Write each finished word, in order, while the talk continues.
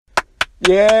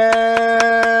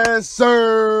Yes,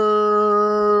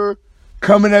 sir.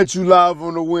 Coming at you live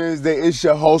on a Wednesday. It's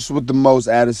your host with the most,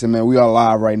 Addison, man. We are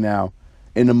live right now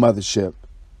in the mothership.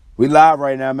 We live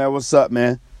right now, man. What's up,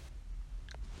 man?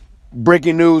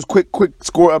 Breaking news, quick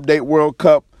score update. World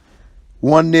Cup,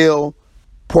 1-0.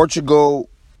 Portugal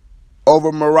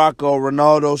over Morocco.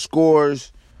 Ronaldo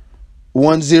scores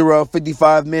 1-0,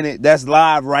 55 minute. That's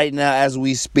live right now as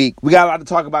we speak. We got a lot to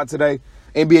talk about today.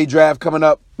 NBA draft coming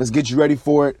up. Let's get you ready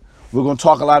for it. We're going to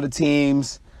talk a lot of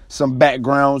teams, some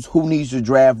backgrounds, who needs to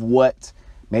draft what.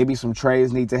 Maybe some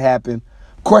trades need to happen.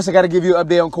 Of course, I got to give you an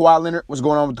update on Kawhi Leonard. What's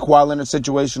going on with the Kawhi Leonard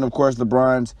situation. Of course,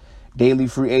 LeBron's daily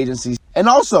free agency. And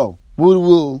also, we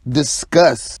will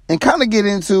discuss and kind of get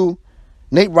into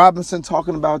Nate Robinson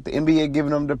talking about the NBA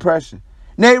giving him depression.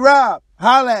 Nate Rob,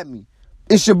 holla at me.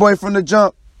 It's your boy from the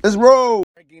jump. Let's roll.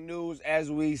 Breaking news as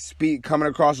we speak, coming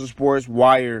across the sports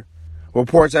wire.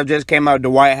 Reports have just came out.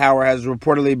 Dwight Howard has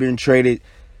reportedly been traded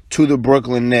to the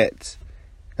Brooklyn Nets.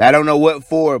 I don't know what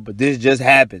for, but this just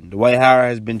happened. Dwight Howard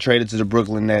has been traded to the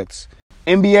Brooklyn Nets.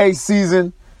 NBA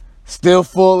season still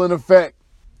full in effect.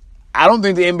 I don't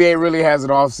think the NBA really has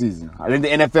an off season. I think the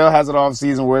NFL has an off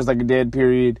season where it's like a dead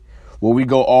period where we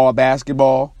go all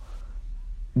basketball.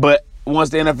 But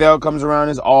once the NFL comes around,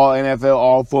 it's all NFL,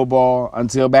 all football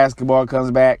until basketball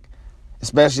comes back,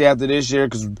 especially after this year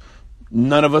because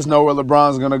none of us know where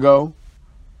LeBron's going to go.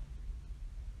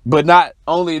 But not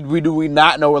only do we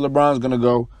not know where LeBron's going to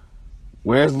go,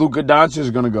 where's Luka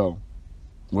Doncic going to go?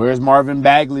 Where's Marvin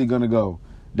Bagley going to go?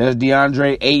 Does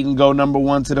DeAndre Ayton go number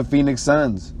one to the Phoenix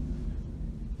Suns?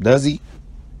 Does he?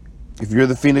 If you're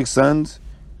the Phoenix Suns,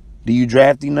 do you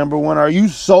draft the number one? Are you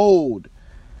sold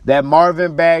that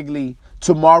Marvin Bagley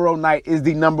tomorrow night is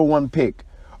the number one pick?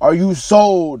 Are you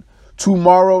sold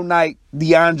tomorrow night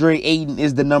DeAndre Ayton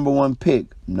is the number one pick?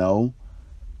 No.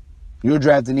 You're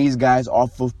drafting these guys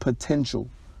off of potential.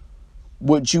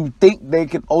 What you think they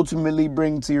can ultimately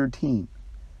bring to your team.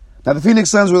 Now, the Phoenix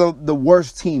Suns were the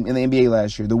worst team in the NBA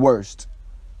last year. The worst.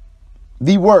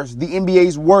 The worst. The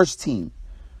NBA's worst team.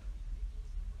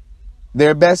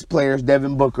 Their best players,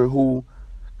 Devin Booker, who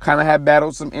kind of had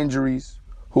battled some injuries,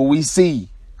 who we see,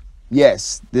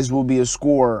 yes, this will be a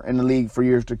scorer in the league for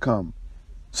years to come.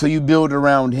 So you build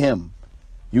around him.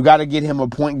 You got to get him a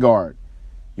point guard.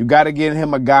 You got to get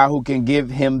him a guy who can give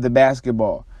him the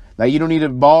basketball. Now, you don't need a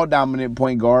ball-dominant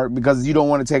point guard because you don't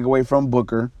want to take away from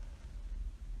Booker.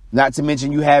 Not to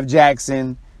mention you have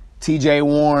Jackson, T.J.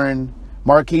 Warren,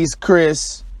 Marquise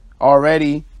Chris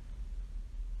already.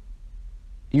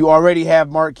 You already have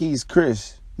Marquise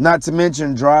Chris. Not to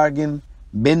mention Dragan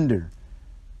Bender.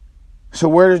 So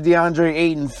where does DeAndre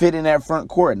Ayton fit in that front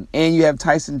court? And you have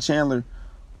Tyson Chandler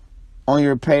on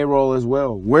your payroll as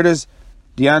well. Where does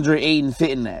DeAndre Ayton fit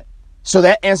in that? So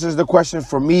that answers the question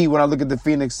for me when I look at the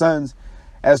Phoenix Suns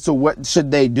as to what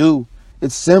should they do.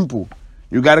 It's simple.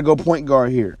 You got to go point guard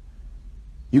here.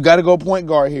 You got to go point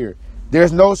guard here.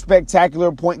 There's no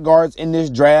spectacular point guards in this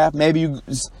draft. Maybe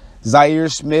Zaire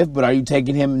Smith, but are you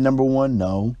taking him number one?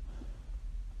 No.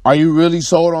 Are you really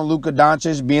sold on Luka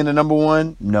Doncic being the number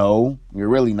one? No, you're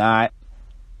really not.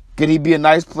 Could he be a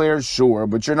nice player? Sure,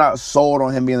 but you're not sold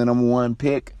on him being the number one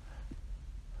pick.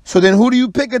 So then who do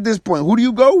you pick at this point? Who do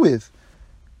you go with?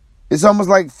 It's almost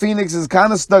like Phoenix is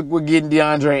kind of stuck with getting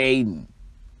DeAndre Ayton,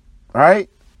 right?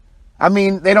 I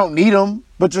mean, they don't need him,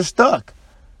 but you're stuck.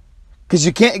 Because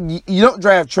you don't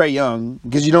draft Trae Young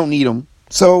because you don't need him.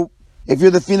 So if you're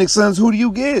the Phoenix Suns, who do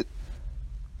you get?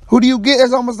 Who do you get?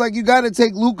 It's almost like you got to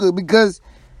take Luka because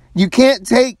you cannot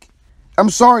take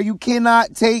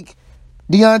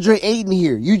DeAndre Ayton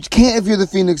here. You can't if you're the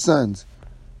Phoenix Suns.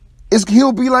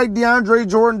 He'll be like DeAndre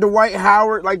Jordan, Dwight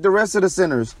Howard, like the rest of the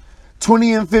centers.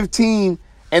 20 and 15,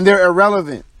 and they're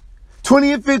irrelevant.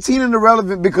 20 and 15 and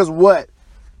irrelevant because what?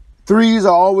 Threes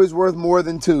are always worth more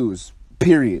than twos,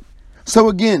 period. So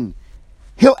again,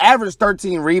 he'll average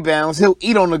 13 rebounds. He'll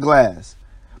eat on the glass.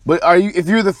 But if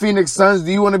you're the Phoenix Suns,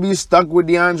 do you want to be stuck with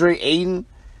DeAndre Ayton,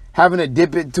 having to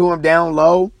dip it to him down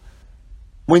low?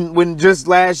 When just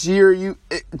last year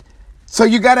so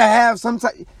you got to have some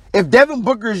type. If Devin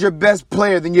Booker is your best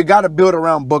player, then you got to build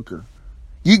around Booker.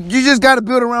 You just got to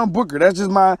build around Booker. That's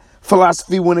just my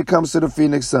philosophy when it comes to the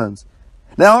Phoenix Suns.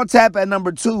 Now I'll tap at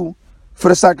number 2 for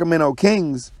the Sacramento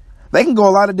Kings. They can go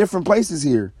a lot of different places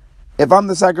here. If I'm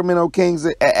the Sacramento Kings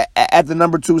at the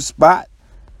number 2 spot,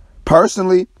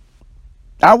 personally,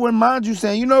 I wouldn't mind you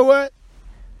saying, you know what?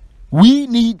 We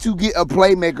need to get a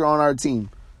playmaker on our team.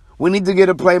 We need to get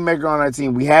a playmaker on our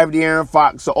team. We have De'Aaron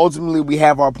Fox, so ultimately we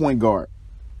have our point guard.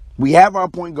 We have our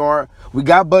point guard. We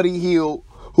got Buddy Hield,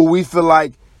 who we feel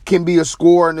like can be a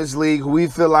scorer in this league, who we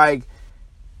feel like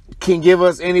can give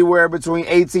us anywhere between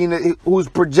 18 who's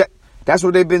project. That's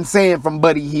what they've been saying from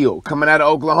Buddy Hield coming out of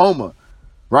Oklahoma,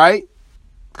 right?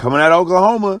 Coming out of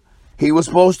Oklahoma, he was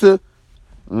supposed to.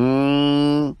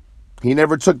 He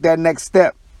never took that next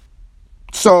step.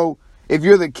 So if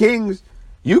you're the Kings,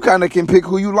 you kind of can pick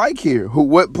who you like here,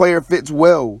 what player fits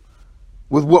well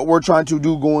with what we're trying to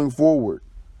do going forward.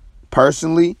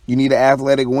 Personally, you need an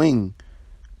athletic wing.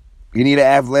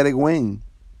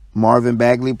 Marvin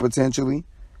Bagley potentially.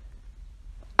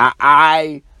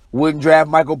 I wouldn't draft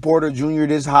Michael Porter Jr.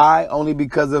 this high only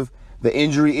because of the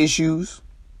injury issues,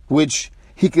 which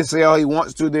he can say all he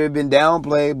wants to. They've been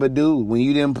downplayed, but dude, when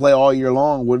you didn't play all year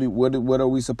long, what are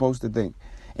we supposed to think?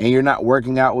 And you're not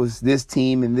working out with this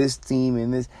team and this team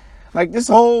and this, like this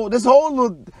whole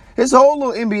little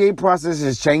NBA process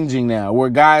is changing now, where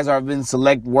guys are been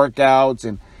select workouts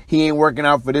and he ain't working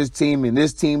out for this team and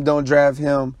this team don't draft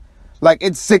him. Like,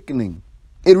 it's sickening.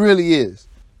 It really is.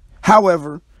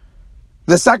 However,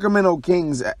 the Sacramento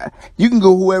Kings, you can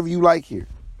go whoever you like here.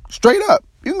 Straight up.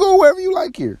 You can go whoever you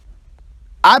like here.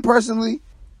 I personally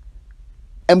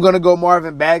am going to go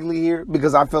Marvin Bagley here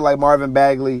because I feel like Marvin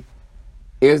Bagley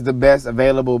is the best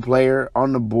available player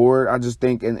on the board. I just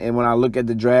think, and when I look at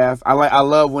the draft, I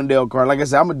love Wendell Carter. Like I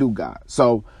said, I'm a Duke guy.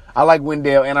 So I like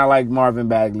Wendell and I like Marvin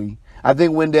Bagley. I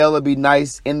think Wendell would be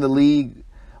nice in the league.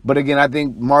 But again, I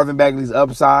think Marvin Bagley's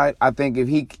upside, I think if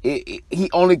he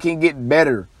only can get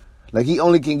better. Like, he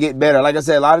only can get better. Like I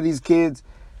said, a lot of these kids,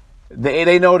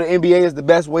 they know the NBA is the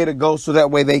best way to go, so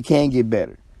that way they can get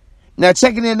better. Now,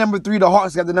 checking in number 3, the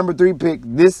Hawks got the number 3 pick.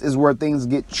 This is where things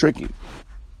get tricky.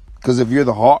 Because if you're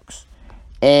the Hawks,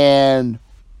 and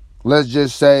let's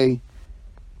just say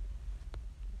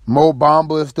Mo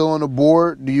Bamba is still on the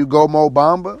board, do you go Mo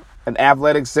Bamba? An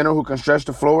athletic center who can stretch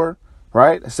the floor,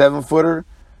 right? A 7-footer.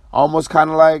 Almost kind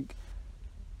of like,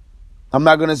 I'm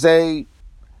not going to say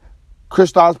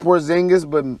Kristaps Porzingis,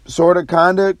 but sort of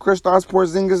kind of Kristaps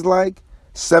Porzingis like.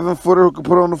 7-footer who can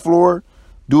put on the floor,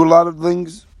 do a lot of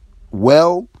things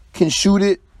well, can shoot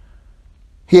it.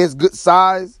 He has good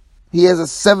size. He has a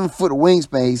 7-foot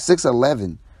wingspan. He's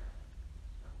 6'11".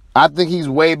 I think he's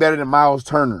way better than Miles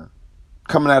Turner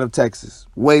coming out of Texas.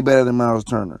 Way better than Miles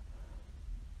Turner.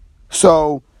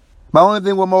 So my only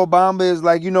thing with Mo Bamba is,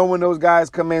 like, you know, when those guys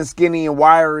come in skinny and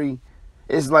wiry,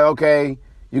 it's like, okay,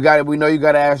 we know you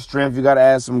got to add strength. You got to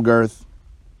add some girth.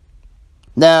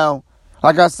 Now,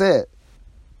 like I said,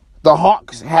 the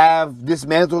Hawks have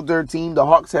dismantled their team. The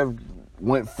Hawks have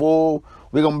went full.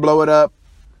 We're going to blow it up,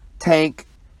 tank,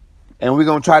 and we're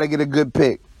going to try to get a good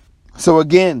pick. So,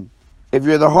 again, if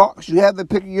you're the Hawks, you have the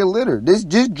pick of your litter. This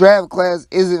draft class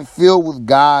isn't filled with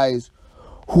guys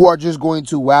who are just going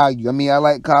to wow you. I mean, I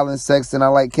like Colin Sexton. I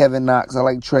like Kevin Knox. I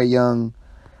like Trae Young.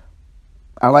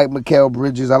 I like Mikal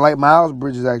Bridges. I like Miles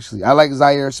Bridges, actually. I like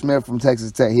Zaire Smith from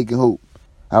Texas Tech. He can hoop.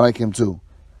 I like him, too.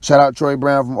 Shout out Troy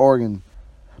Brown from Oregon.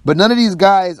 But none of these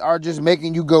guys are just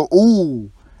making you go,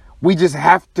 ooh, we just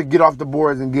have to get off the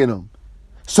boards and get them.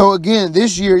 So, again,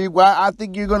 this year, what I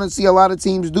think you're going to see a lot of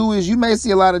teams do is you may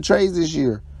see a lot of trades this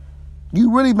year.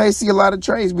 You really may see a lot of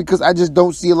trades because I just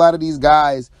don't see a lot of these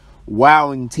guys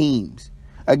wowing teams.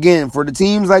 Again, for the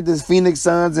teams like the Phoenix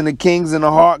Suns and the Kings and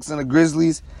the Hawks and the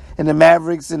Grizzlies and the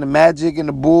Mavericks and the Magic and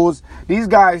the Bulls, these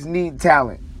guys need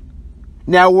talent.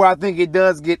 Now, where I think it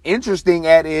does get interesting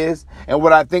at is, and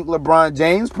what I think LeBron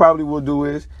James probably will do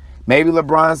is, maybe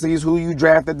LeBron sees who you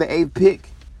draft at the 8th pick.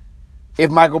 If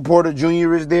Michael Porter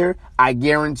Jr. is there, I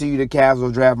guarantee you the Cavs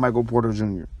will draft Michael Porter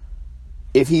Jr.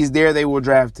 If he's there, they will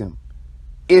draft him.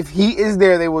 If he is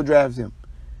there, they will draft him.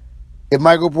 If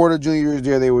Michael Porter Jr. is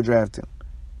there, they will draft him.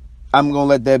 I'm going to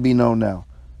let that be known now.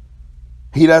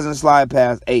 He doesn't slide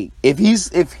past 8. If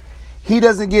he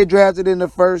doesn't get drafted in the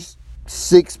first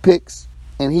 6 picks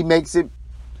and he makes it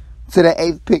to the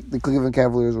 8th pick, the Cleveland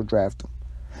Cavaliers will draft him.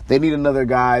 They need another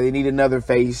guy. They need another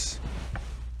face,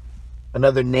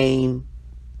 another name.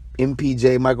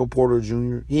 MPJ, Michael Porter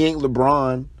Jr. He ain't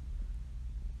LeBron,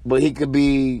 but he could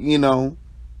be, you know,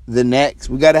 the next.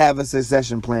 We got to have a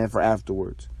succession plan for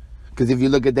afterwards. Because if you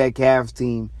look at that Cavs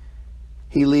team,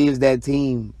 he leaves that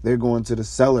team, they're going to the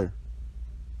cellar.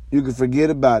 You can forget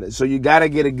about it. So you got to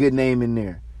get a good name in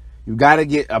there. You got to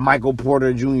get a Michael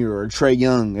Porter Jr. or Trae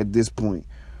Young at this point.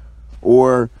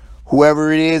 Or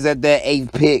whoever it is at that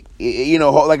 8th pick. You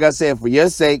know, like I said, for your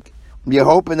sake, you're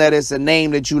hoping that it's a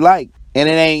name that you like. And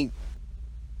it ain't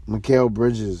Mikal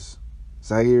Bridges,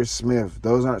 Zaire Smith.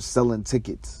 Those aren't selling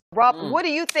tickets. Rob, what do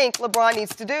you think LeBron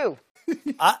needs to do?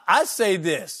 I say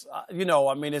this, you know,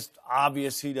 I mean, it's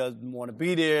obvious he doesn't want to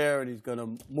be there and he's going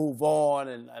to move on,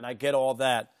 and I get all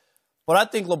that. But I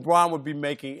think LeBron would be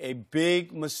making a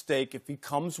big mistake if he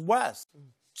comes west.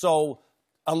 So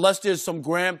unless there's some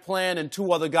grand plan and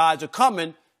 2 other guys are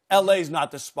coming, LA's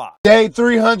not the spot. Day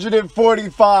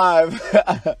 345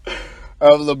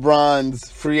 of LeBron's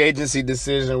free agency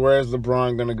decision. Where's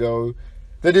LeBron going to go?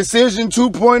 The decision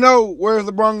 2.0, where's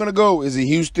LeBron going to go? Is it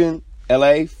Houston,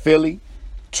 LA, Philly,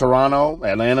 Toronto,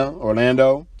 Atlanta,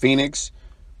 Orlando, Phoenix,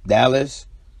 Dallas,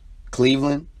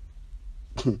 Cleveland?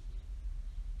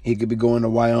 He could be going to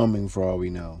Wyoming for all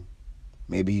we know.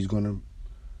 Maybe he's going to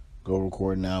go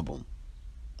record an album.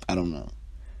 I don't know.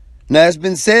 Now, it's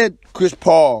been said Chris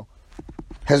Paul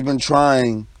has been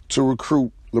trying to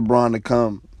recruit LeBron to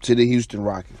come to the Houston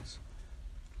Rockets,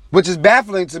 which is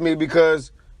baffling to me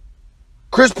because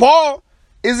Chris Paul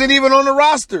isn't even on the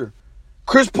roster.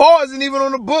 Chris Paul isn't even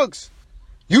on the books.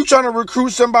 You trying to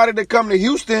recruit somebody to come to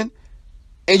Houston,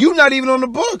 and you not even on the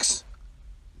books.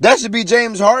 That should be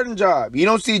James Harden's job. You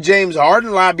don't see James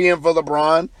Harden lobbying for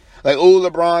LeBron. Like, oh,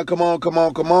 LeBron, come on, come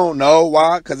on, come on. No,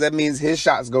 why? Because that means his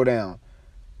shots go down.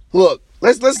 Look,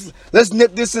 let's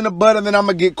nip this in the bud, and then I'm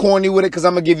going to get corny with it because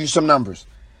I'm going to give you some numbers.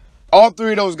 All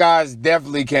 3 of those guys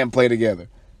definitely can't play together.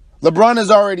 LeBron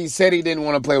has already said he didn't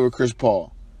want to play with Chris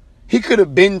Paul. He could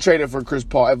have been traded for Chris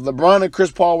Paul. If LeBron and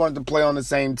Chris Paul wanted to play on the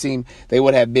same team, they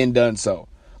would have been done so.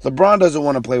 LeBron doesn't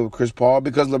want to play with Chris Paul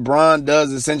because LeBron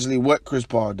does essentially what Chris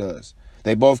Paul does.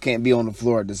 They both can't be on the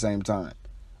floor at the same time.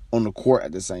 On the court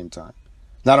at the same time.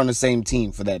 Not on the same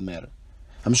team, for that matter.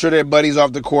 I'm sure they're buddies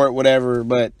off the court, whatever,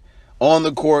 but on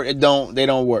the court, they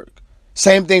don't work.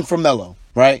 Same thing for Melo,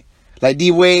 right? Like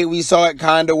D-Wade, we saw it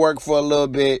kind of work for a little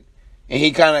bit, and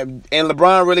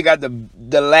LeBron really got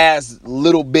the last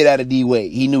little bit out of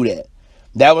D-Wade. He knew that.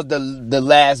 That was the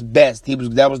last best.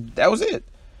 That was it.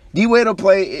 D-Wade will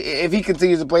play, if he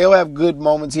continues to play, he'll have good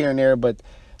moments here and there, but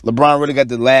LeBron really got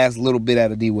the last little bit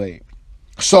out of D-Wade.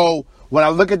 So when I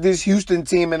look at this Houston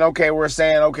team and, we're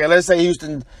saying, let's say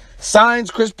Houston signs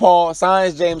Chris Paul,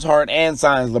 signs James Harden, and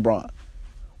signs LeBron.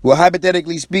 Well,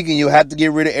 hypothetically speaking, you'll have to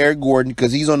get rid of Eric Gordon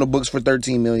because he's on the books for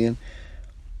 $13 million.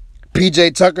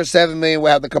 PJ Tucker, $7 million,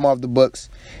 will have to come off the books.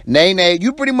 Nene,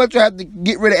 you pretty much have to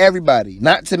get rid of everybody.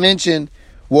 Not to mention,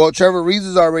 Trevor Reeves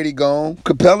is already gone.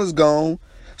 Capella's gone.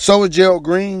 So is Gerald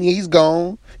Green. He's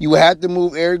gone. You would have to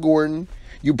move Eric Gordon.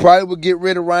 You probably would get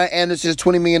rid of Ryan Anderson's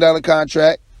 $20 million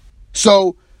contract.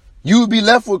 So you would be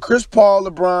left with Chris Paul,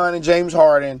 LeBron, and James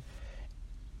Harden.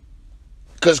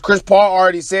 Because Chris Paul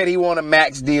already said he want a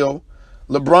max deal.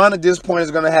 LeBron at this point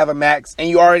is going to have a max. And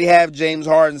you already have James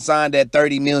Harden signed at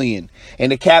 $30 million.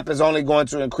 And the cap is only going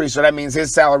to increase. So that means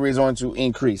his salary is going to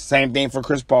increase. Same thing for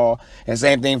Chris Paul and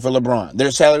same thing for LeBron.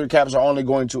 Their salary caps are only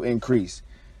going to increase.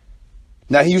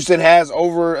 Now, Houston has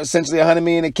over essentially $100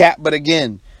 million in cap. But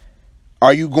again,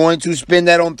 are you going to spend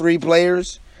that on 3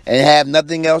 players and have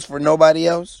nothing else for nobody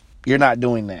else? You're not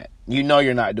doing that. You know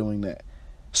you're not doing that.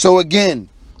 So again,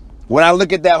 when I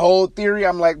look at that whole theory,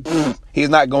 I'm like, he's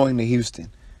not going to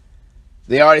Houston.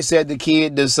 They already said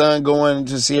the son going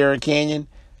to Sierra Canyon.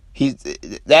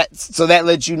 So that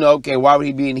lets you know, why would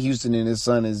he be in Houston and his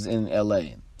son is in LA?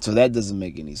 So that doesn't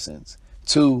make any sense.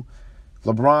 2,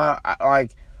 LeBron,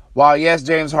 while yes,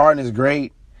 James Harden is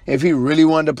great, if he really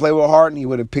wanted to play with Harden, he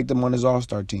would have picked him on his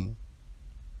All-Star team.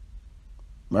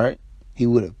 Right? He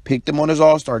would have picked him on his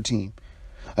All-Star team.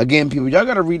 Again, people, y'all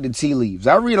got to read the tea leaves.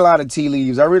 I read a lot of tea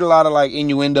leaves. I read a lot of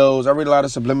innuendos. I read a lot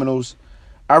of subliminals.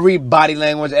 I read body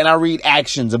language, and I read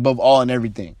actions above all and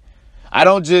everything. I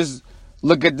don't just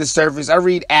look at the surface. I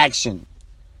read action.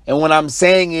 And what I'm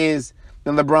saying is,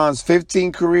 in LeBron's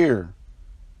 15th career,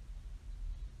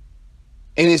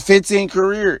 in his 15th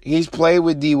career, he's played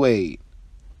with D-Wade.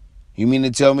 You mean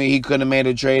to tell me he couldn't have made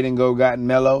a trade and gotten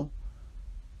Melo?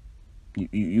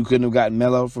 You couldn't have gotten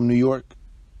Melo from New York?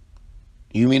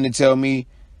 You mean to tell me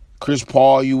Chris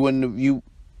Paul, you wouldn't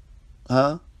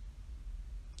have,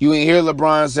 You ain't hear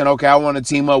LeBron saying, I want to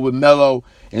team up with Melo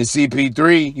and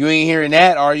CP3. You ain't hearing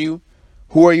that, are you?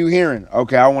 Who are you hearing?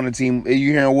 I want to team. Are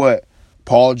you hearing what?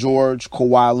 Paul George,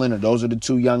 Kawhi Leonard. Those are the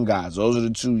 2 young guys. Those are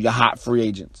the 2 hot free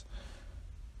agents.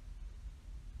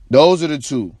 Those are the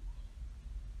 2.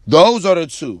 Those are the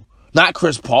 2. Not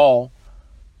Chris Paul.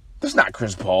 That's not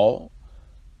Chris Paul.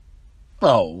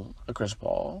 No, not Chris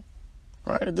Paul.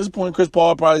 Right? At this point, Chris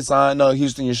Paul probably signed, no,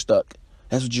 Houston, you're stuck.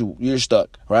 That's what you're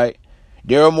stuck, right?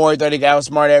 Daryl Morey thought he could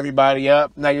outsmart everybody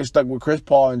up. Now you're stuck with Chris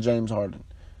Paul and James Harden.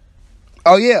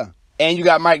 Oh, yeah. And you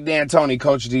got Mike D'Antoni,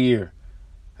 Coach of the Year.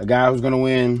 A guy who's going to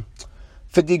win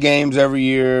 50 games every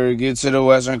year, get to the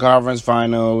Western Conference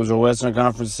Finals or Western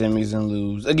Conference Semis and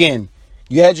lose. Again,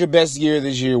 you had your best year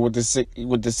this year with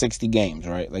the 60 games,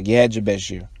 right? You had your best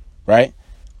year, right?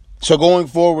 So going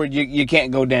forward, you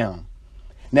can't go down.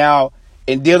 Now,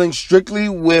 in dealing strictly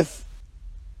with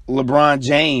LeBron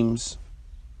James,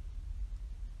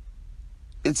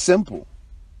 it's simple.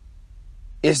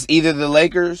 It's either the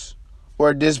Lakers or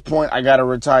at this point, I got to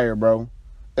retire, bro.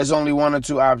 There's only one or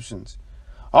two options.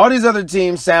 All these other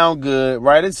teams sound good,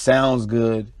 right? It sounds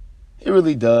good. It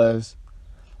really does.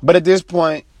 But at this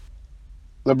point,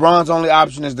 LeBron's only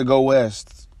option is to go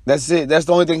west. That's it. That's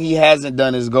the only thing he hasn't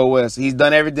done is go west. He's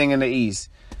done everything in the East.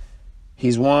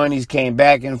 He's won. He's came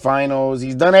back in finals.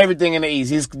 He's done everything in the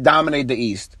East. He's dominated the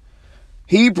East.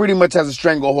 He pretty much has a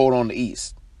stranglehold on the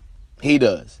East. He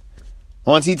does.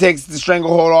 Once he takes the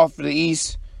stranglehold off of the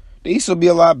East will be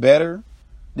a lot better.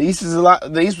 The East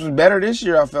was better this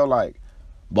year, I felt like.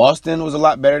 Boston was a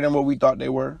lot better than what we thought they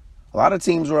were. A lot of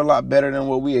teams were a lot better than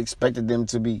what we expected them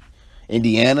to be.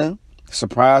 Indiana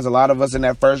surprised a lot of us in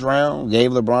that first round,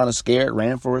 gave LeBron a scare,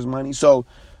 ran for his money. So,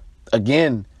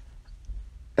 again,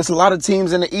 it's a lot of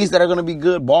teams in the East that are going to be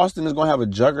good. Boston is going to have a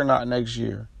juggernaut next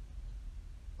year.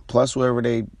 Plus whoever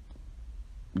they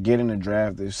get in the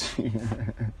draft this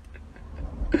year.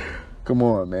 Come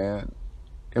on, man.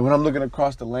 And when I'm looking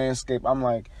across the landscape, I'm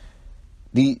like,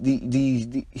 these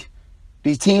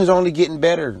teams are only getting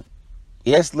better.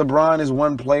 Yes, LeBron is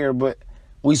one player, but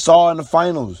we saw in the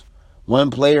finals,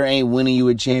 one player ain't winning you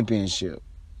a championship.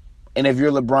 And if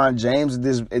you're LeBron James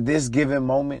at this given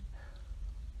moment,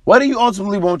 what do you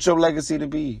ultimately want your legacy to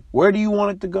be? Where do you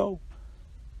want it to go?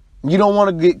 You don't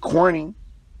want to get corny,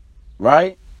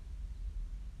 right?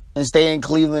 And stay in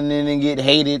Cleveland and then get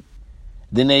hated.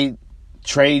 Then they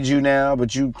trade you now,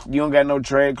 but you don't got no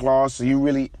trade clause, so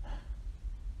you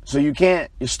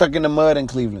can't. You're stuck in the mud in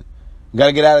Cleveland. You got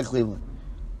to get out of Cleveland.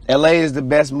 LA is the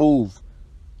best move.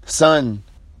 Sun,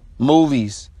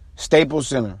 movies, Staples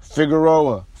Center,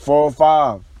 Figueroa,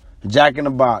 405, Jack in the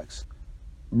Box,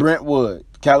 Brentwood,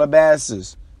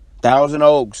 Calabasas, Thousand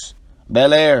Oaks,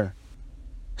 Bel Air,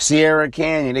 Sierra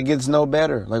Canyon. It gets no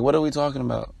better. Like, what are we talking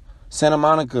about? Santa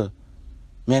Monica,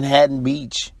 Manhattan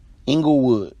Beach,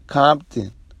 Inglewood,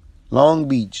 Compton, Long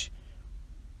Beach,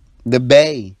 the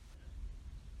Bay.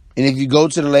 And if you go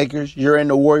to the Lakers, you're in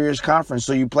the Warriors conference,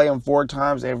 so you play them 4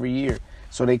 times every year.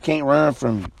 So they can't run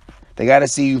from you. They got to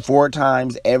see you 4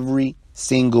 times every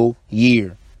single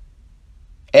year.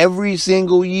 Every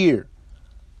single year.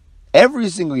 Every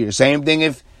single year. Same thing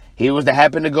if he was to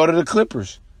happen to go to the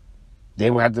Clippers.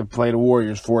 They would have to play the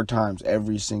Warriors 4 times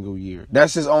every single year.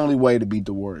 That's his only way to beat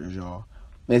the Warriors, y'all.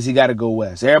 Is he got to go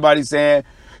west. Everybody's saying,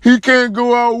 he can't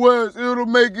go out west. It'll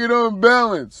make it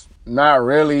unbalanced. Not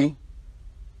really.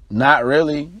 Not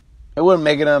really. It wouldn't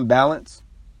make it unbalanced.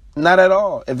 Not at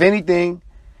all. If anything,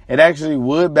 it actually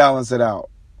would balance it out.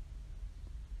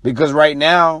 Because right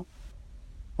now,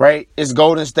 right, it's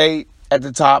Golden State at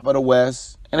the top of the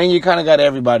West. And then you kind of got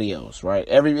everybody else, right?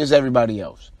 It's everybody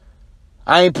else.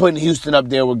 I ain't putting Houston up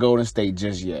there with Golden State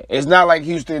just yet. It's not like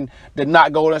Houston did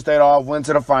not Golden State off, went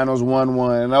to the finals,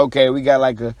 1-1. Okay, we got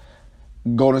like a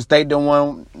Golden State done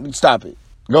won. Stop it.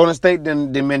 Golden State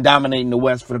done been dominating the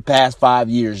West for the past 5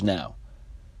 years now.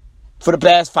 For the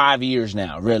past 5 years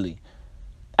now, really.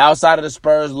 Outside of the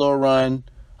Spurs little run,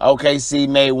 OKC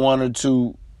made 1 or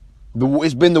 2.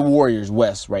 It's been the Warriors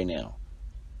West right now.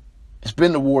 It's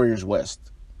been the Warriors West,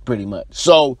 pretty much.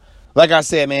 So, like I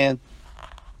said, man,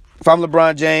 if I'm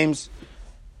LeBron James,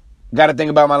 got to think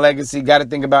about my legacy, got to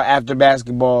think about after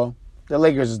basketball. The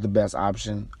Lakers is the best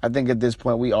option. I think at this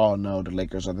point, we all know the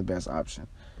Lakers are the best option.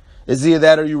 It's either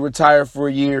that or you retire for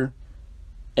a year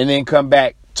and then come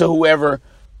back to whoever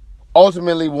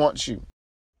ultimately wants you.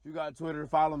 If you got Twitter,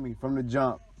 follow me from the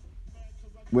jump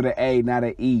with an A, not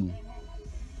an E.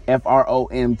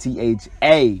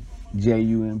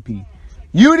 FROMTHAJUMP.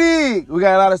 You dig? We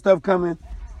got a lot of stuff coming.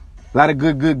 A lot of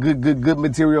good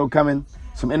material coming.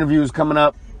 Some interviews coming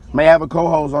up. May have a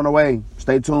co-host on the way.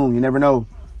 Stay tuned. You never know.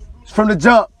 It's from the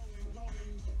jump.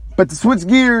 But to switch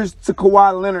gears to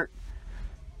Kawhi Leonard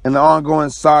and the ongoing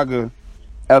saga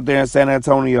out there in San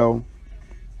Antonio,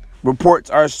 reports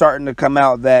are starting to come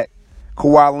out that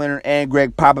Kawhi Leonard and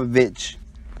Greg Popovich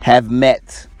have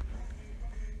met.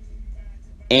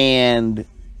 And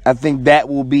I think that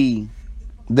will be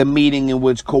the meeting in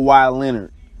which Kawhi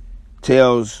Leonard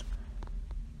tells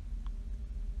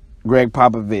Greg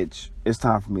Popovich, it's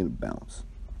time for me to bounce.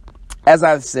 As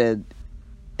I've said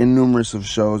in numerous of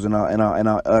shows, and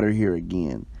I'll utter here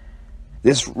again,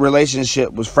 this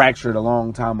relationship was fractured a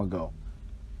long time ago.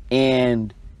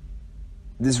 And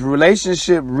this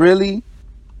relationship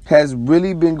has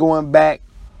been going back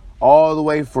all the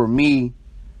way for me,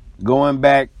 going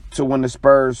back to when the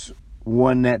Spurs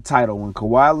won that title, when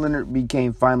Kawhi Leonard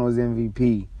became Finals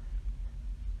MVP.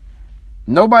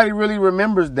 Nobody really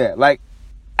remembers that. Like,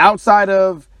 outside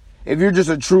of, if you're just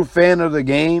a true fan of the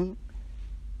game,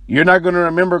 You're not going to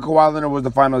remember Kawhi Leonard was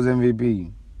the Finals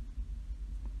MVP.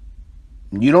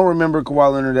 You don't remember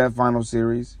Kawhi Leonard that final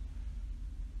series,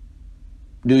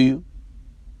 do you?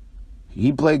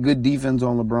 He played good defense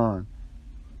on LeBron,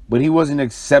 but he wasn't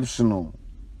exceptional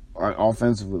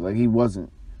offensively. Like, he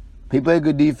wasn't. He played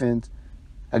good defense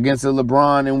against a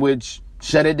LeBron in which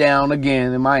shut it down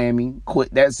again in Miami,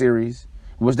 quit that series,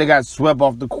 in which they got swept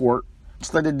off the court,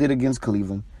 just like they did against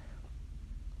Cleveland.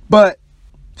 But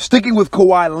sticking with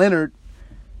Kawhi Leonard,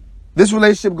 this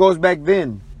relationship goes back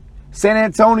then. San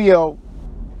Antonio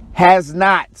has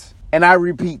not, and I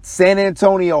repeat, San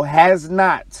Antonio has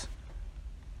not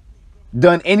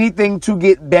done anything to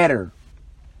get better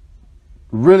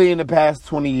really in the past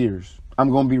 20 years. I'm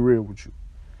going to be real with you.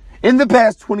 In the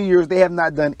past 20 years, they have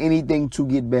not done anything to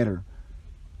get better.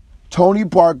 Tony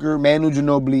Parker, Manu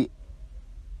Ginobili,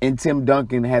 and Tim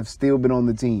Duncan have still been on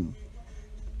the team.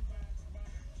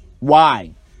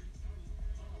 Why?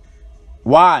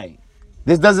 Why?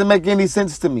 This doesn't make any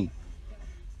sense to me.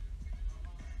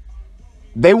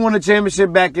 They won a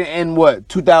championship back in what?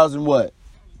 2000 what?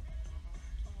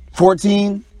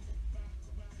 14?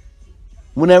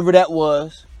 Whenever that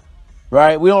was.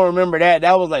 Right? We don't remember that.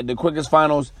 That was like the quickest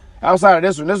finals. Outside of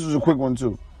this one, this was a quick one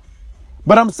too.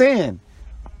 But I'm saying,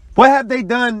 what have they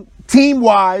done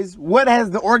team-wise? What has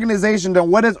the organization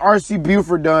done? What has R.C.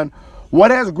 Buford done?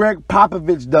 What has Greg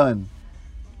Popovich done?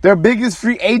 Their biggest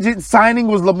free agent signing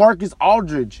was LaMarcus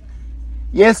Aldridge.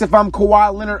 Yes, if I'm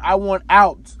Kawhi Leonard, I want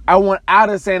out. I want out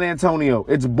of San Antonio.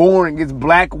 It's boring. It's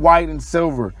black, white, and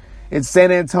silver. It's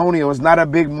San Antonio. It's not a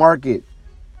big market.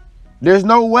 There's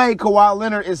no way Kawhi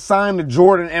Leonard is signed to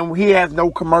Jordan and he has no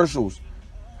commercials.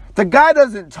 The guy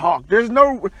doesn't talk. There's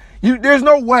no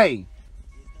way.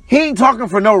 He ain't talking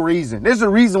for no reason. There's a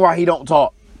reason why he don't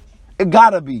talk. It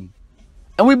gotta be.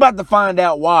 And we about to find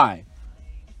out why.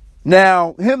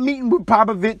 Now, him meeting with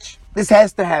Popovich, this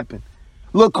has to happen.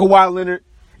 Look, Kawhi Leonard,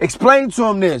 explain to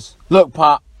him this. Look,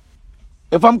 Pop,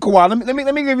 if I'm Kawhi,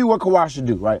 let me give you what Kawhi should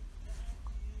do, right?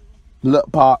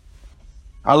 Look, Pop,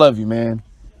 I love you, man.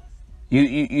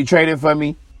 You traded for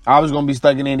me. I was going to be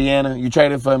stuck in Indiana. You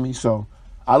traded for me, so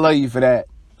I love you for that.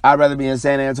 I'd rather be in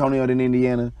San Antonio than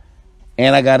Indiana.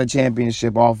 And I got a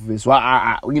championship off of it.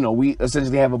 So, we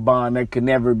essentially have a bond that could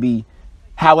never be.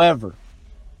 However,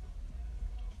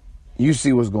 you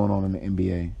see what's going on in the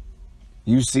NBA.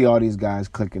 You see all these guys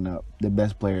clicking up. The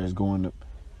best players going up.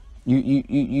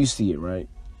 You see it, right?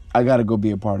 I got to go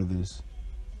be a part of this.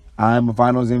 I'm a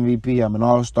Finals MVP. I'm an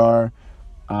All-Star.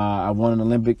 I won an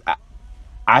Olympic.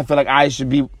 I feel like I should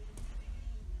be.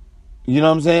 You know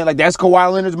what I'm saying? Like, that's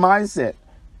Kawhi Leonard's mindset.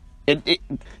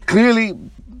 Clearly,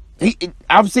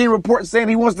 I've seen reports saying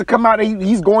he wants to come out and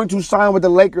he's going to sign with the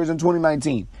Lakers in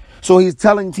 2019. So he's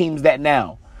telling teams that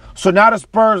now. So now the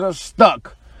Spurs are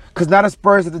stuck because now the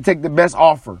Spurs have to take the best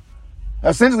offer.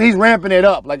 Essentially, he's ramping it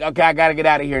up. Like, okay, I got to get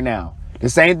out of here now. The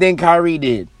same thing Kyrie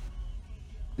did.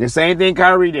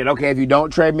 Okay, if you don't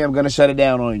trade me, I'm going to shut it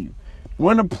down on you.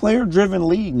 We're in a player-driven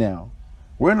league now.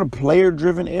 We're in a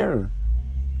player-driven era.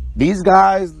 These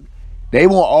guys, they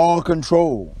want all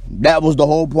control. That was the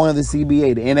whole point of the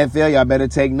CBA. The NFL, y'all better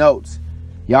take notes.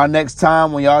 Y'all next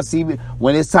time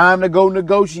when it's time to go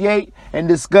negotiate and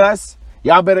discuss,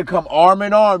 y'all better come arm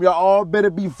in arm. Y'all all better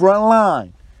be front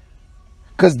line.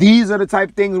 Because these are the type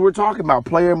of things we're talking about.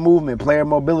 Player movement, player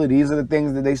mobility. These are the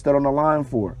things that they stood on the line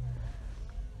for.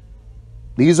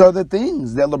 These are the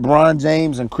things that LeBron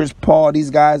James and Chris Paul, these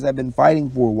guys have been fighting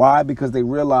for. Why? Because they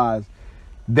realize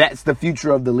that's the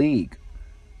future of the league.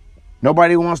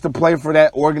 Nobody wants to play for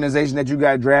that organization that you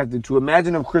got drafted to.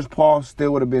 Imagine if Chris Paul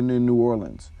still would have been in New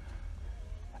Orleans.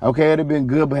 Okay, it would have been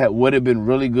good, but would it have been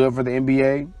really good for the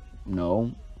NBA?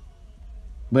 No.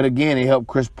 But again, it helped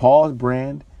Chris Paul's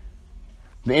brand.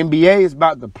 The NBA is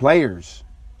about the players,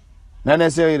 not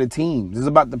necessarily the teams. It's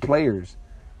about the players.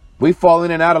 We fall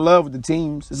in and out of love with the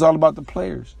teams. It's all about the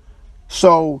players.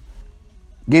 So,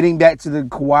 getting back to the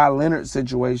Kawhi Leonard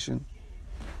situation,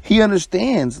 he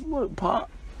understands. Look,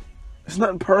 Pop, it's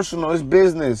nothing personal. It's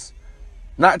business.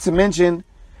 Not to mention,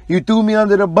 you threw me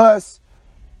under the bus.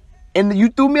 And you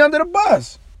threw me under the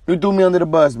bus. You threw me under the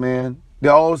bus, man.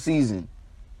 The whole season.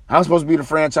 I'm supposed to be the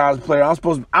franchise player.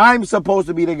 I'm supposed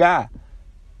to be the guy.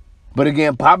 But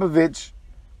again, Popovich,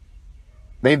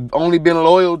 they've only been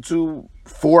loyal to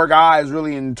 4 guys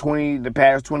really in the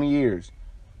past 20 years.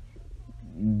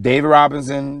 David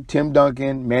Robinson, Tim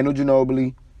Duncan, Manu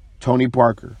Ginobili, Tony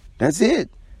Parker. That's it.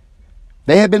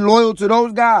 They have been loyal to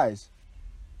those guys.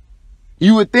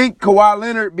 You would think Kawhi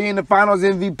Leonard being the Finals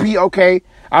MVP, okay,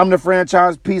 I'm the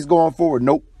franchise piece going forward.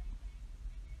 Nope.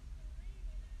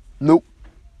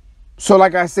 So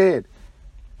like I said,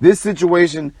 This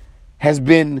situation has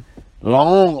been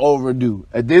long overdue.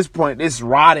 At this point, it's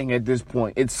rotting at this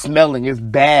point. It's smelling. It's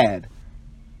bad.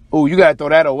 Oh, you got to throw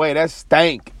that away. That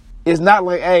stank. It's not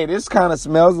like, hey, this kind of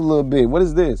smells a little bit. What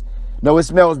is this? No, it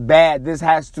smells bad. This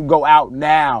has to go out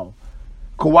now.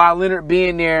 Kawhi Leonard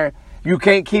being there, you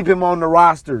can't keep him on the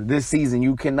roster this season.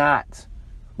 You cannot.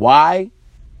 Why?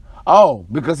 Oh,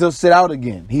 because he'll sit out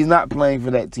again. He's not playing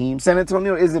for that team. San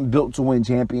Antonio isn't built to win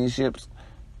championships.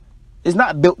 It's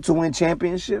not built to win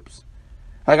championships.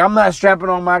 Like, I'm not strapping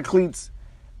on my cleats,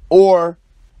 or,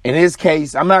 in his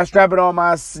case, I'm not strapping on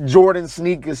my Jordan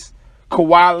sneakers,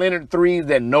 Kawhi Leonard threes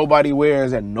that nobody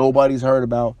wears, that nobody's heard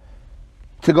about,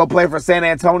 to go play for San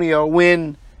Antonio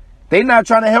when they're not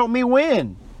trying to help me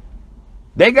win.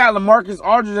 They got LaMarcus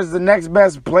Aldridge as the next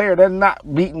best player. They're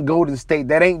not beating Golden State.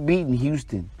 That ain't beating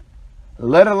Houston.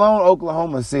 Let alone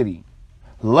Oklahoma City.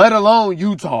 Let alone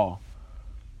Utah.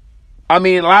 I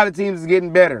mean, a lot of teams is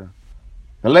getting better.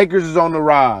 The Lakers is on the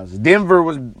rise. Denver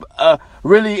was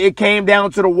really, it came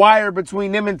down to the wire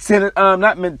between them and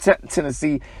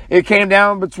Tennessee. It came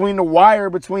down between the wire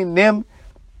between them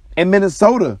and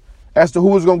Minnesota as to who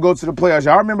was going to go to the playoffs.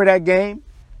 Y'all remember that game?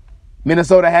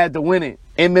 Minnesota had to win it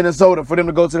in Minnesota for them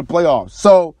to go to the playoffs.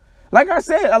 So, like I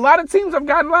said, a lot of teams have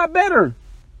gotten a lot better.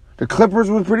 The Clippers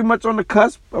was pretty much on the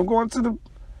cusp of going to the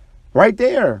right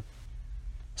there.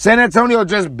 San Antonio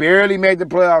just barely made the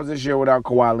playoffs this year without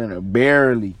Kawhi Leonard.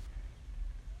 Barely.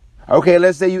 Okay,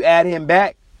 let's say you add him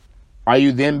back. Are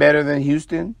you then better than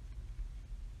Houston?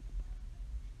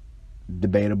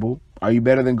 Debatable. Are you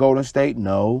better than Golden State?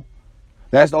 No.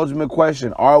 That's the ultimate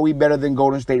question. Are we better than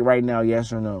Golden State right now?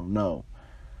 Yes or no? No.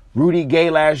 Rudy Gay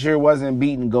last year wasn't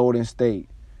beating Golden State.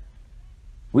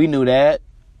 We knew that.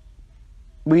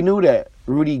 We knew that.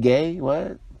 Rudy Gay?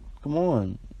 What? Come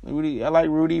on. Rudy, I like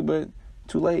Rudy, but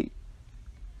too late.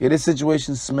 Yeah, this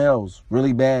situation smells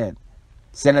really bad.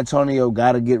 San Antonio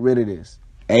got to get rid of this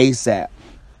ASAP.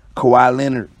 Kawhi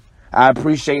Leonard, I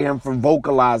appreciate him for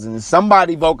vocalizing.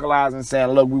 Somebody vocalizing saying,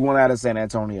 look, we want out of San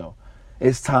Antonio.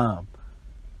 It's time.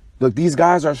 Look, these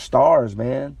guys are stars,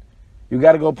 man. You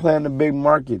got to go play in the big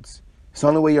markets. It's the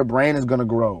only way your brain is going to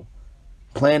grow.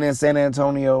 Playing in San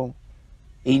Antonio,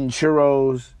 eating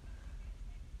churros,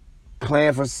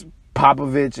 playing for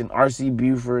Popovich and R.C.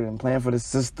 Buford and playing for the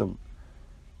system.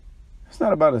 It's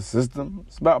not about a system.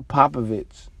 It's about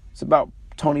Popovich. It's about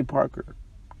Tony Parker,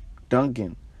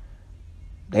 Duncan,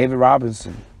 David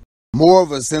Robinson. More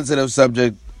of a sensitive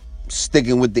subject,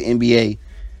 sticking with the NBA.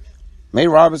 Nate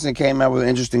Robinson came out with an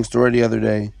interesting story the other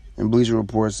day in Bleacher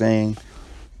Report saying,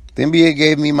 the NBA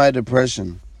gave me my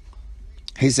depression.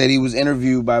 He said he was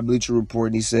interviewed by Bleacher Report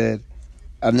and he said,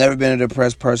 I've never been a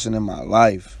depressed person in my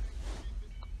life.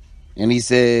 And he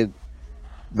said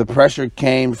the pressure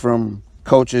came from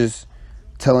coaches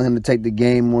telling him to take the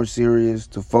game more serious,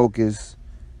 to focus,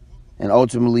 and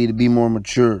ultimately to be more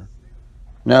mature.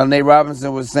 Now, Nate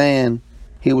Robinson was saying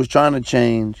he was trying to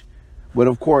change, but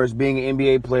of course, being an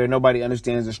NBA player, nobody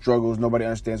understands the struggles. Nobody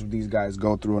understands what these guys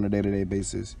go through on a day-to-day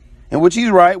basis. And which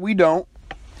he's right, we don't.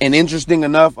 And interesting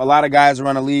enough, a lot of guys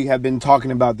around the league have been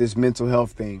talking about this mental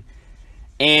health thing.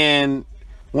 And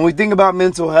when we think about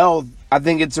mental health, I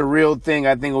think it's a real thing.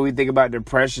 I think when we think about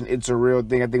depression, it's a real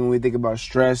thing. I think when we think about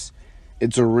stress,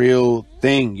 it's a real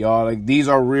thing, y'all. Like, these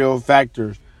are real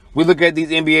factors. We look at these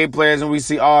NBA players and we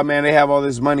see, oh, man, they have all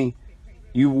this money.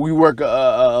 We work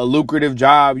a lucrative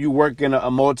job. You work in a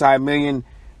multi-million,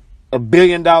 $1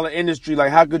 billion industry.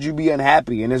 Like, how could you be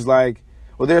unhappy? And it's like,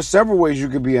 well, there's several ways you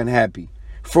could be unhappy.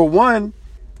 For one,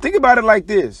 think about it like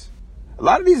this. A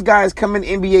lot of these guys come in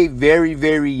NBA very,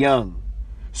 very young.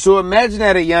 So imagine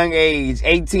at a young age,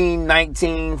 18,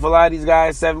 19, for a lot of these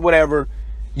guys, 7, whatever,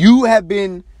 you have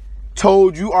been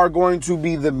told you are going to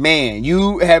be the man.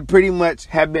 You have pretty much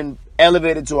have been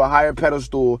elevated to a higher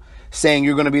pedestal saying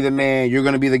you're going to be the man, you're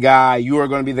going to be the guy, you are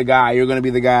going to be the guy, you're going to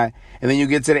be the guy. And then you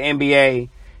get to the NBA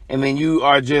and then you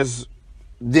are just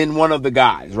then one of the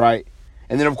guys, right?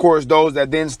 And then, of course, those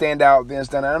that then stand out.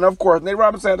 And, of course, Nate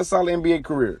Robinson had a solid NBA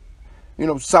career.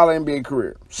 Solid NBA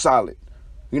career. Solid.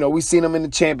 We seen him in the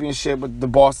championship with the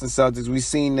Boston Celtics. We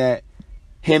seen that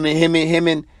him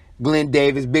and Glenn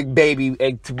Davis, Big Baby,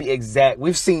 to be exact.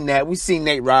 We've seen that. We've seen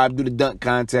Nate Robb do the dunk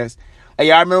contest. Hey,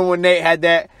 y'all remember when Nate had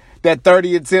that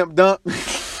 30 attempt dunk?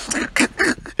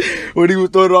 When he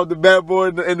was throwing it off the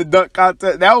backboard in the dunk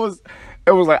contest?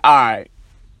 It was like, all right.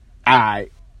 I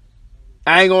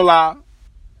ain't gonna lie.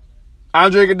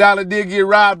 Andre Iguodala did get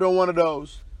robbed on one of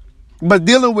those. But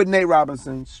dealing with Nate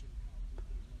Robinson,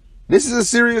 this is a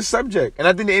serious subject. And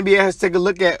I think the NBA has to take a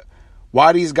look at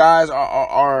why these guys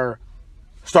are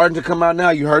starting to come out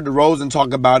now. You heard DeRozan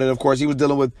talk about it. Of course, he was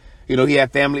dealing with You know, he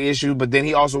had family issues, but then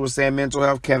he also was saying mental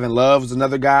health. Kevin Love is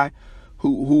another guy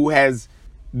who has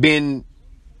been,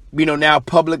 you know, now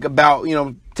public about, you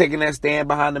know, taking that stand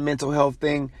behind the mental health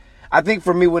thing. I think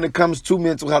for me, when it comes to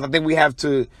mental health, I think we have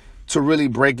to really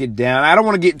break it down. I don't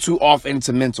want to get too off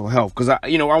into mental health because, I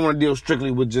want to deal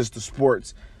strictly with just the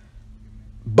sports.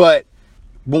 But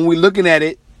when we're looking at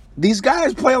it, these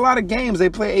guys play a lot of games. They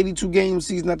play 82 game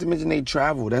season, not to mention they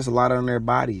travel. That's a lot on their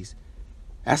bodies.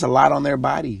 That's a lot on their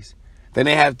bodies. Then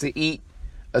they have to eat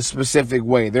a specific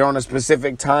way. They're on a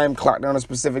specific time clock. They're on a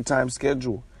specific time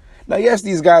schedule. Now, yes,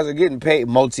 these guys are getting paid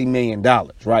multi-million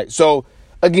dollars, right? So,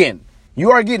 again,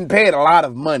 you are getting paid a lot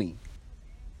of money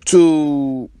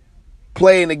to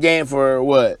play in the game for,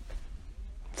 what,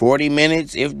 40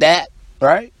 minutes, if that,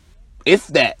 right? If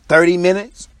that, 30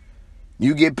 minutes.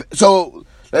 You get, so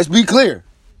let's be clear.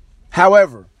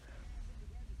 However,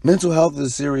 mental health is a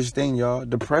serious thing, y'all.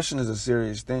 Depression is a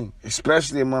serious thing,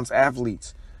 especially amongst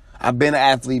athletes. I've been an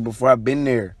athlete before. I've been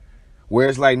there, where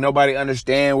it's like nobody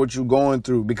understands what you're going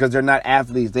through because they're not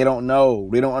athletes. They don't know.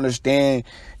 They don't understand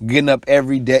getting up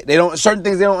every day. Certain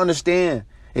things they don't understand.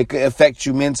 It could affect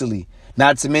you mentally.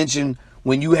 Not to mention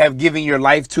when you have given your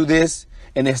life to this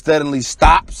and it suddenly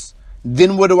stops,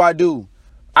 then what do?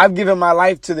 I've given my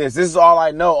life to this. This is all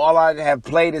I know. All I have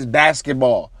played is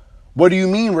basketball. What do you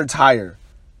mean retire?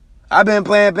 I've been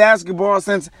playing basketball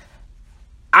since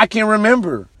I can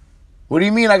remember. What do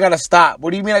you mean I got to stop?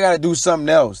 What do you mean I got to do something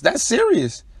else? That's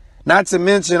serious. Not to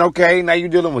mention, okay, now you're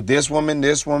dealing with this woman,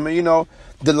 you know,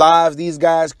 the lives these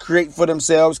guys create for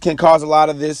themselves can cause a lot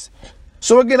of this.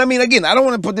 So again, I don't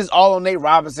want to put this all on Nate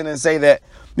Robinson and say that,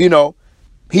 you know,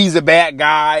 he's a bad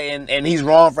guy and he's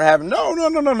wrong for having, no,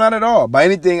 not at all. By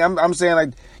anything, I'm saying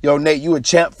like, yo, Nate, you a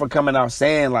champ for coming out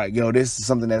saying like, yo, this is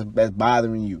something that's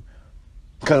bothering you.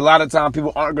 Because a lot of times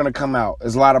people aren't going to come out.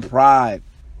 There's a lot of pride,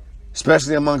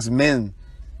 especially amongst men,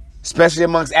 especially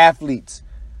amongst athletes.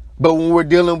 But when we're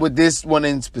dealing with this one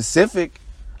in specific,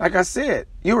 like I said,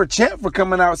 you're a champ for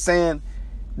coming out saying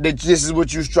that this is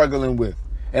what you're struggling with.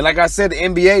 And like I said, the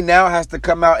NBA now has to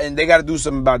come out and they got to do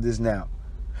something about this now.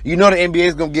 You know the NBA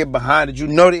is going to get behind it. You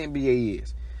know the NBA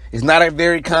is. It's not a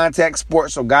very contact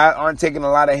sport, so guys aren't taking a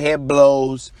lot of head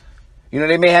blows. You know,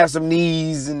 they may have some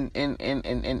knees and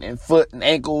foot and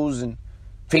ankles and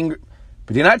finger,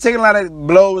 but they're not taking a lot of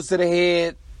blows to the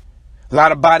head, a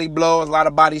lot of body blows, a lot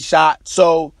of body shots.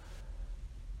 So,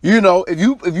 you know, if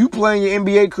you playing your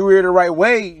NBA career the right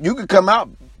way, you could come out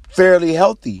fairly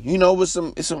healthy, you know, with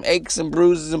some aches and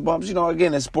bruises and bumps. You know,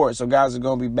 again, it's sports, so guys are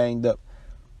going to be banged up.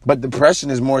 But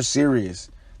depression is more serious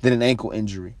than an ankle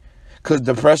injury because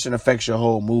depression affects your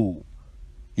whole mood,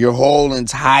 your whole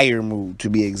entire mood, to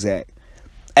be exact.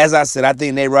 As I said, I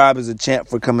think Nate Robb is a champ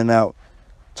for coming out,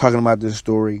 talking about this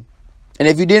story. And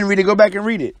if you didn't read it, go back and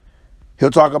read it.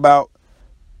 He'll talk about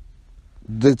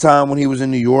the time when he was in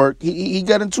New York. He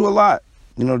got into a lot.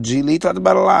 You know, G. Lee talked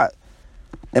about a lot.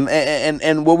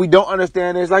 And what we don't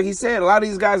understand is, like he said, a lot of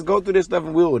these guys go through this stuff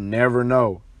and we will never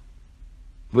know.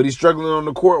 But he's struggling on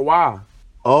the court. Why?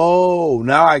 Oh,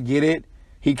 now I get it.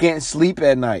 He can't sleep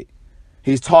at night.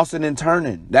 He's tossing and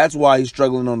turning. That's why he's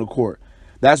struggling on the court.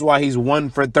 That's why he's 1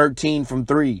 for 13 from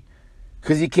 3.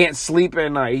 Because he can't sleep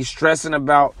at night. He's stressing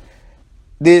about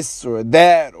this or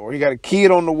that, or he got a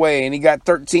kid on the way and he got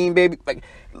 13 baby. Like,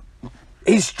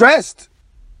 he's stressed.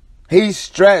 He's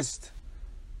stressed.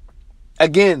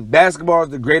 Again, basketball is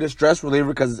the greatest stress reliever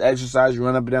because it's exercise. You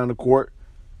run up and down the court.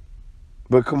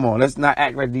 But come on, let's not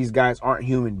act like these guys aren't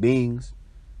human beings.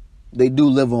 They do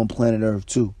live on planet Earth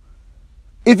too.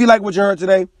 If you like what you heard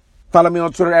today, follow me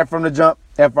on Twitter @FromTheJump,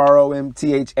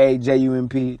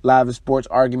 FROMTHAJUMP. Live and Sports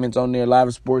arguments on there. Live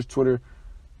and Sports Twitter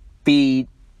feed.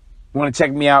 Want to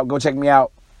check me out? Go check me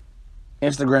out.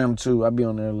 Instagram too. I'll be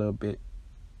on there a little bit.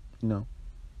 You know.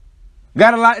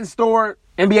 Got a lot in store.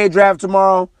 NBA draft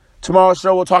tomorrow. Tomorrow's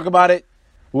show, we'll talk about it.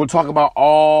 We'll talk about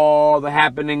all the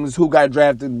happenings, who got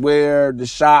drafted where, the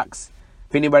shocks.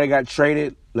 If anybody got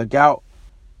traded, look out.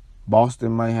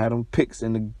 Boston might have them picks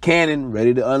in the cannon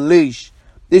ready to unleash.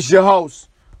 This your host.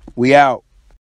 We out.